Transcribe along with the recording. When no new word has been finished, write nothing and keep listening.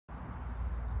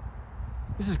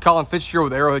This is Colin Fitzgerald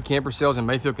with Arrowhead Camper Sales in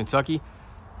Mayfield, Kentucky.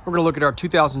 We're going to look at our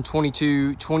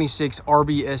 2022 26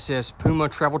 RBSS Puma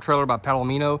travel trailer by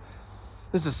Palomino.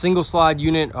 This is a single slide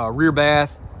unit, rear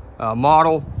bath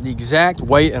model. The exact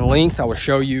weight and length I will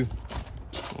show you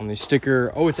on the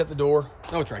sticker. Oh, it's at the door.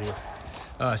 Oh, it's right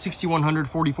here.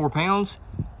 6,144 pounds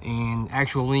and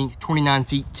actual length 29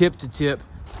 feet tip to tip,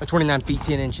 29 feet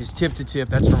 10 inches tip to tip.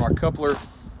 That's from our coupler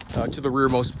to the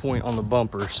rearmost point on the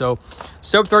bumper. So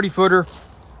sub 30 footer,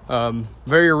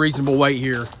 very reasonable weight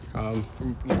here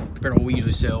compared to what we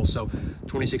usually sell. So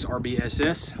 26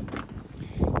 RBSS,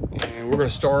 and we're going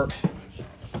to start.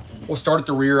 We'll start at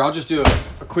the rear. I'll just do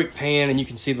a quick pan, and you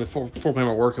can see the floor plan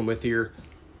we're working with here.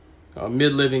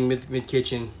 Mid living, mid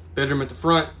kitchen, bedroom at the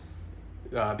front,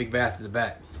 big bath at the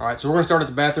back. All right, so we're going to start at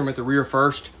the bathroom at the rear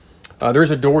first.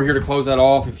 There's a door here to close that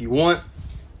off if you want.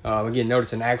 Again, note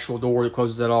it's an actual door that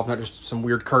closes that off, not just some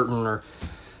weird curtain or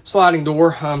sliding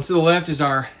door. To the left is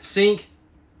our sink.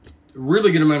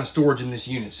 Really good amount of storage in this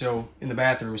unit. So in the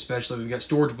bathroom especially, we've got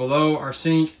storage below our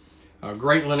sink, a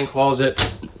great linen closet.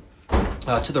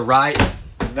 To the right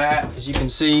of that, as you can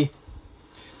see,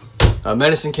 a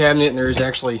medicine cabinet, and there's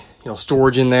actually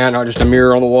storage in that, not just a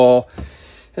mirror on the wall.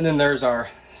 And then there's our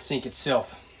sink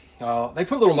itself. They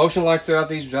put little motion lights throughout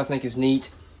these, which I think is neat.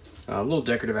 A little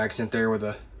decorative accent there with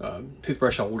a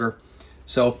toothbrush holder.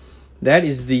 So that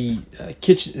is the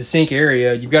kitchen, the sink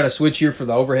area. You've got a switch here for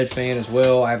the overhead fan as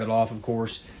well. I have it off, of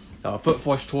course. Foot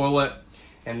flush toilet,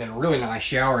 and then a really nice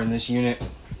shower in this unit.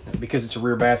 Because it's a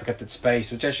rear bath, we've got that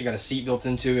space, which actually got a seat built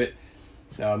into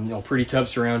it. Pretty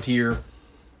tubs around here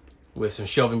with some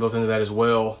shelving built into that as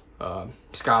well.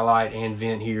 Skylight and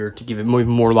vent here to give it even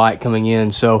more light coming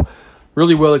in. So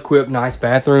really well equipped, nice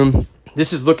bathroom.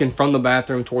 This is looking from the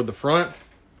bathroom toward the front.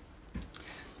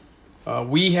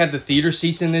 We have the theater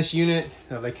seats in this unit.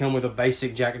 They come with a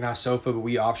basic jackknife sofa, but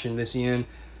we optioned this in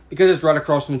because it's right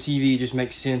across from the TV. It just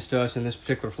makes sense to us in this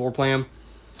particular floor plan.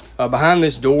 Behind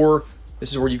this door,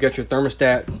 this is where you've got your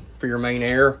thermostat for your main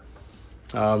air.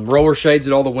 Roller shades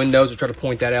at all the windows. I'll try to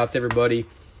point that out to everybody.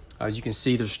 As you can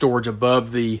see, there's storage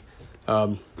above the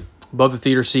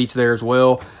theater seats there as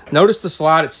well. Notice the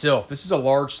slide itself. This is a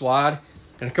large slide.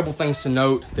 And a couple things to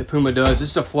note that Puma does.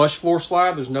 This is a flush floor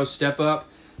slide. There's no step up.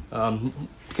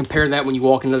 Compare that when you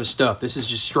walk into the stuff. This is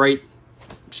just straight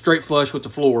flush with the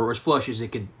floor, or as flush as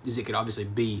it could obviously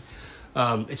be.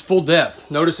 It's full depth.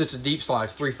 Notice it's a deep slide.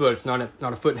 It's 3 foot. It's not a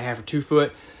 1.5 foot or 2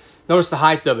 foot. Notice the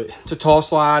height of it. It's a tall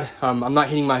slide. I'm not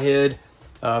hitting my head.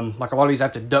 Like a lot of these, I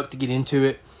have to duck to get into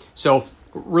it. So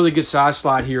really good size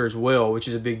slide here as well, which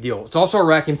is a big deal. It's also a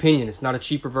rack and pinion. It's not a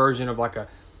cheaper version of like a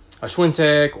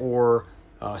Schwintek or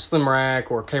a slim rack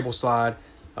or a cable slide.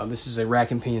 This is a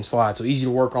rack and pinion slide, so easy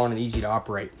to work on and easy to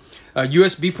operate.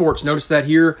 USB ports. Notice that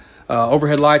here.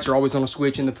 Overhead lights are always on a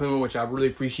switch in the Puma, which I really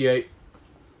appreciate.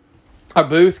 Our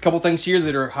booth, a couple things here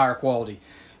that are higher quality.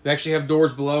 We actually have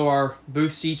doors below our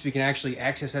booth seats. We can actually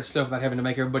access that stuff without having to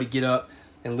make everybody get up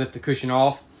and lift the cushion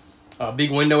off.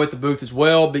 Big window at the booth as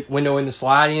well. Big window in the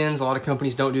slide-ins. A lot of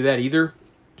companies don't do that either.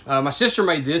 My sister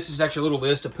made this. This is actually a little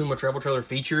list of Puma travel trailer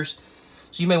features.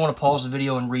 So you may want to pause the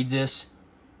video and read this.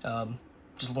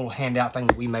 Just a little handout thing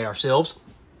that we made ourselves.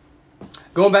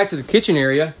 Going back to the kitchen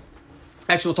area.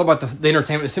 Actually, we'll talk about the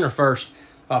entertainment center first.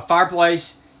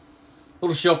 Fireplace.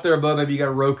 Little shelf there above. Maybe you got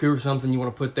a Roku or something you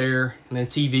want to put there. And then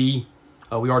TV.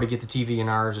 We already get the TV in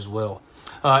ours as well.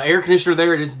 Air conditioner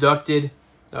there. It is ducted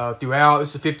throughout. This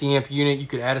is a 50 amp unit. You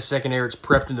could add a second air. It's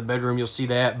prepped in the bedroom. You'll see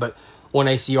that. But one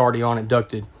AC already on it,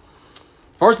 ducted.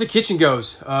 As far as the kitchen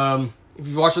goes, if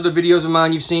you've watched other videos of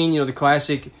mine, you've seen the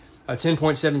classic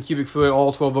 10.7 cubic foot,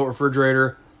 all 12 volt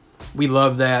refrigerator. We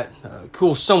love that.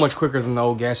 Cools so much quicker than the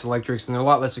old gas electrics, and they're a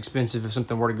lot less expensive if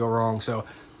something were to go wrong. So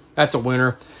that's a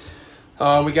winner.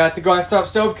 We got the glass top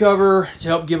stove cover to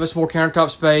help give us more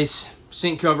countertop space.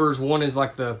 Sink covers. One is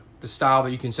like the style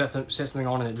that you can set something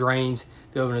on and it drains.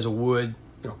 The other one is a wood,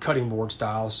 cutting board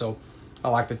style. So I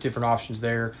like the different options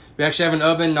there. We actually have an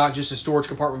oven, not just a storage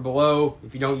compartment below.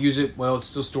 If you don't use it, well, it's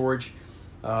still storage.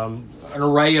 An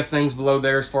array of things below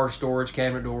there as far as storage,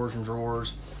 cabinet doors and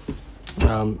drawers.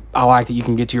 I like that you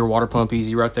can get to your water pump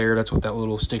easy right there. That's what that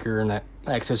little sticker and that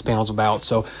access panel is about.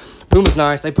 So Puma's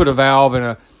nice. They put a valve and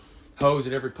a hose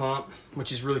at every pump,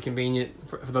 which is really convenient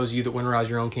for those of you that winterize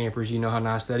your own campers. You know how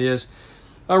nice that is.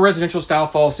 A residential style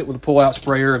faucet with a pull-out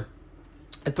sprayer.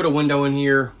 They put a window in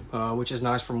here, which is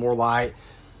nice for more light.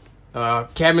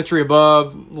 Cabinetry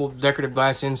above, little decorative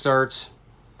glass inserts.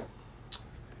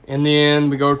 And then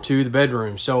we go to the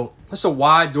bedroom. So that's a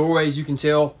wide doorway, as you can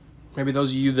tell. Maybe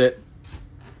those of you that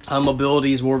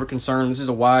mobility is more of a concern. This is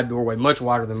a wide doorway, much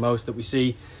wider than most that we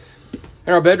see.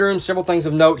 In our bedroom, several things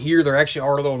of note here. There actually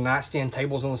are little nightstand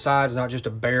tables on the sides, not just a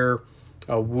bare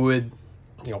wood,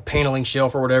 paneling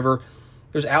shelf or whatever.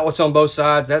 There's outlets on both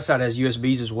sides. That side has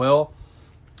USBs as well.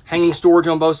 Hanging storage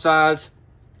on both sides.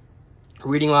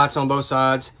 Reading lights on both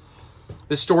sides.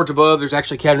 This storage above, there's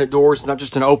actually cabinet doors. It's not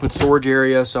just an open storage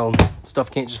area, so stuff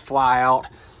can't just fly out.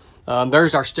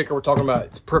 There's our sticker we're talking about.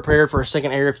 It's prepared for a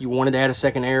second air if you wanted to add a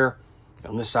second air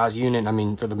on this size unit. I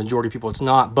mean, for the majority of people, it's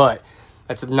not, but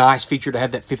that's a nice feature to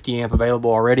have that 50 amp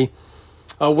available already.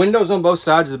 Windows on both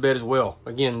sides of the bed as well.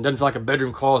 Again, it doesn't feel like a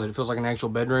bedroom closet. It feels like an actual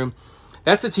bedroom.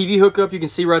 That's the TV hookup you can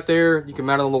see right there. You can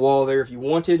mount it on the wall there if you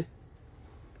wanted.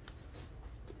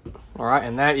 All right,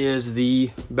 and that is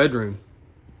the bedroom.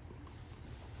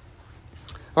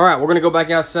 All right, we're going to go back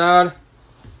outside.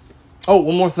 Oh,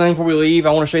 one more thing before we leave.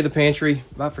 I want to show you the pantry.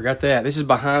 I forgot that. This is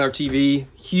behind our TV.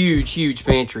 Huge, huge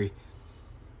pantry.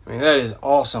 I mean, that is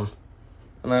awesome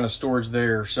amount of storage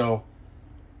there. So,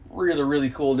 really, really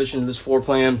cool addition to this floor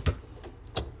plan.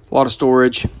 A lot of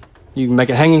storage. You can make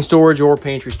it hanging storage or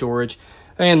pantry storage.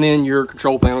 And then your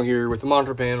control panel here with the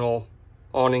monitor panel,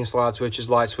 awning, slide switches,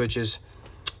 light switches,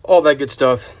 all that good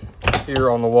stuff here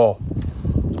on the wall.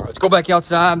 All right, let's go back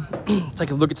outside,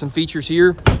 take a look at some features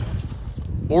here.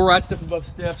 More ride step above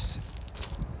steps.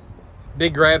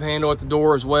 Big grab handle at the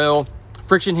door as well.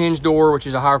 Friction hinge door, which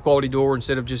is a higher quality door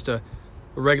instead of just a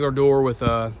regular door with you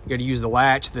got to use the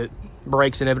latch that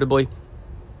breaks inevitably.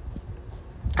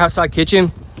 Outside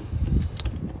kitchen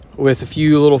with a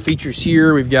few little features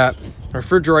here. We've got a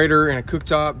refrigerator and a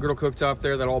cooktop, griddle cooktop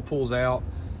there that all pulls out.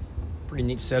 Pretty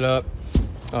neat setup.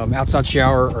 Outside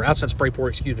shower, or outside spray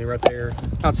port, excuse me, right there.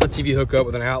 Outside TV hookup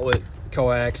with an outlet,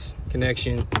 coax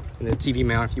connection, and the TV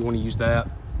mount if you want to use that.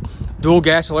 Dual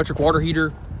gas electric water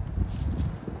heater.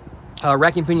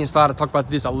 Racking pinion slide, I talked about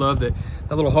this. I love that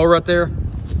little hole right there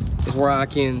is where I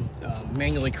can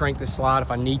manually crank this slide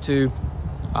if I need to.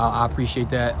 I appreciate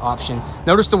that option.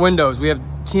 Notice the windows. We have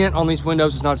tint on these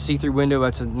windows. It's not a see-through window.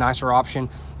 That's a nicer option.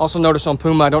 Also notice on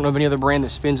Puma, I don't know of any other brand that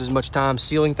spends as much time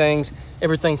sealing things.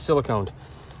 Everything's siliconed.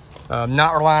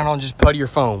 Not relying on just putty or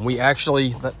foam. They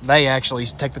actually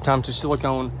take the time to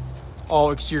silicone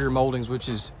all exterior moldings, which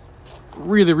is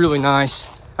really, really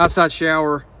nice. Outside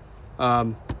shower,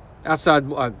 outside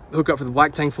hookup for the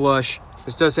black tank flush.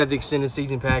 This does have the extended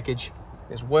seasoning package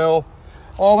as well.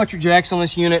 All electric jacks on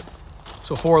this unit.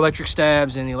 So 4 electric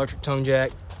stabs and the electric tone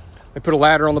jack. They put a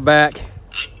ladder on the back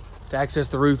to access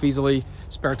the roof easily.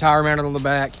 Spare tire mounted on the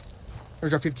back.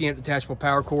 There's our 50 amp detachable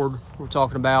power cord we're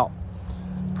talking about.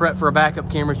 Prep for a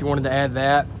backup camera if you wanted to add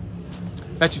that.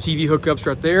 That's your TV hookups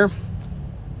right there.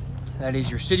 That is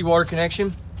your city water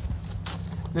connection.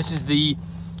 This is the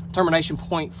termination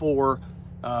point for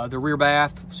the rear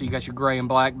bath. So you got your gray and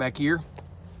black back here.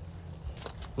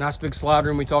 Nice big slide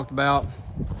room we talked about.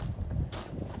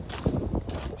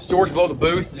 Storage below the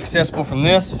booth is accessible from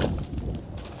this.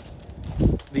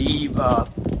 The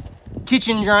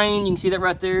kitchen drain, you can see that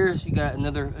right there. So you got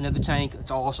another tank.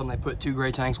 It's awesome. They put 2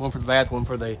 gray tanks, one for the bath, one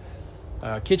for the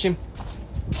kitchen.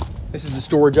 This is the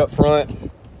storage up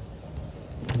front.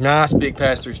 Nice big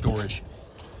pass-through storage.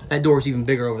 That door is even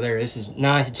bigger over there. This is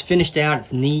nice. It's finished out.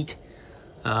 It's neat.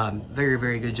 Very,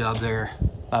 very good job there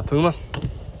by Puma.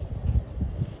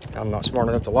 I'm not smart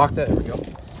enough to lock that. There we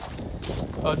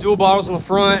go. Dual bottles on the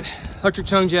front. Electric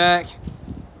tongue jack.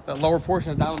 That lower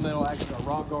portion of diamond metal actually a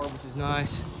rock guard, which is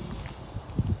nice.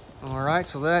 All right,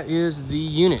 so that is the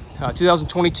unit.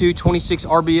 2022 26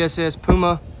 RBSS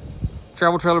Puma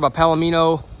travel trailer by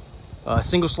Palomino.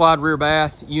 Single slide rear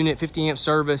bath unit, 50 amp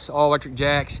service, all electric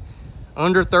jacks,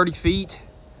 under 30 feet.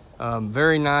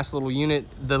 Very nice little unit.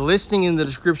 The listing in the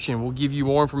description will give you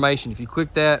more information. If you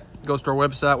click that, it goes to our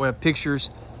website. We have pictures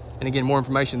and again, more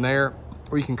information there.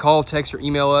 Or you can call, text, or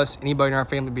email us. Anybody in our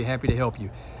family would be happy to help you.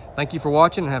 Thank you for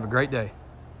watching and have a great day.